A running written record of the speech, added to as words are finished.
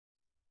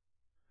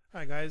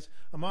Hi guys,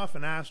 I'm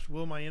often asked,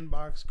 will my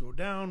inbox go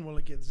down? Will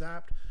it get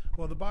zapped?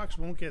 Well, the box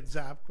won't get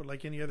zapped, but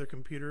like any other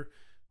computer,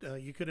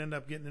 you could end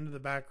up getting into the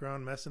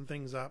background, messing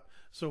things up.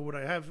 So what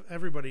I have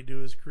everybody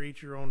do is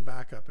create your own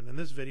backup. And in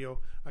this video,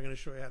 I'm going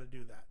to show you how to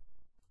do that.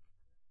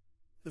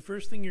 The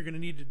first thing you're going to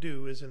need to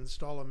do is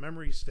install a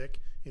memory stick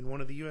in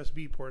one of the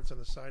USB ports on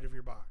the side of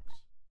your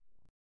box.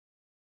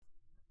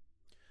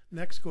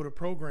 Next, go to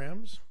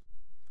Programs,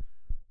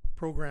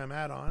 Program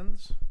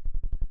Add-ons,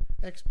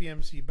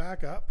 XBMC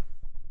Backup,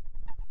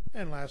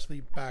 and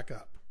lastly,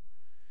 Backup.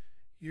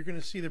 You're going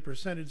to see the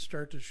percentage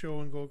start to show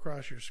and go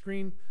across your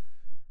screen.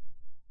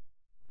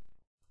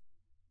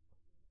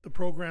 The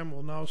program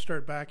will now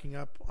start backing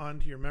up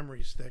onto your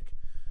memory stick.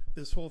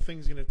 This whole thing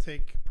is going to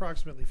take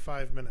approximately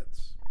 5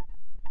 minutes.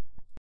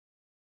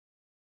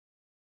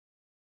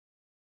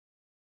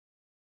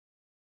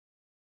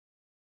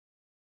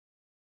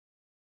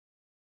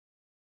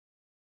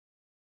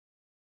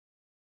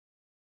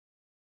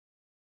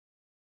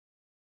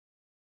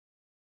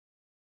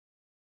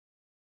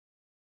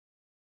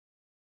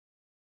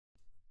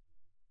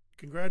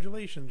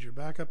 Congratulations, your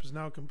backup is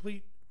now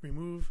complete.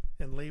 Remove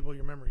and label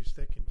your memory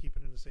stick and keep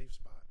it in a safe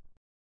spot.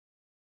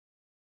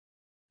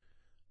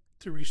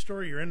 To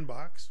restore your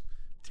inbox,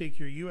 take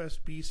your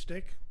USB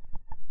stick,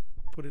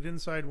 put it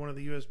inside one of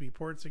the USB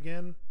ports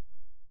again.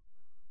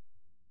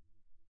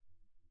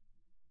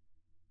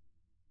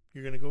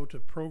 You're going to go to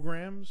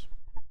Programs,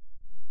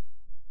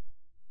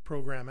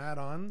 Program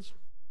Add-ons,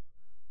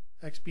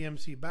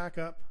 XBMC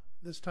Backup.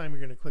 This time you're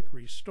going to click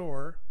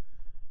Restore,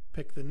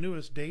 pick the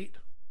newest date.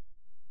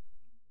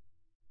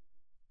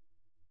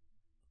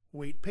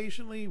 Wait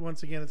patiently.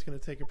 Once again, it's going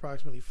to take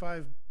approximately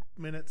 5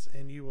 minutes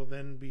and you will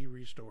then be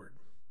restored.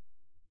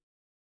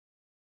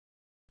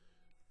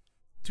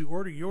 To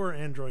order your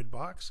Android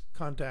box,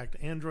 contact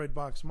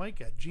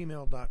Androidboxmike at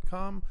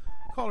gmail.com,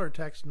 call or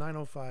text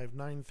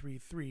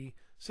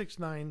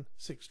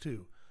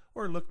 905-933-6962,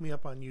 or look me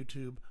up on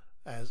YouTube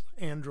as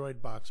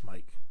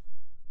Androidboxmike.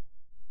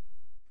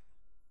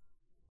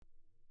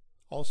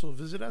 Also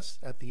visit us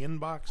at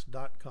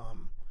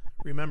theinbox.com.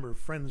 Remember,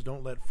 friends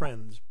don't let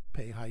friends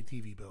pay high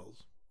TV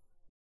bills.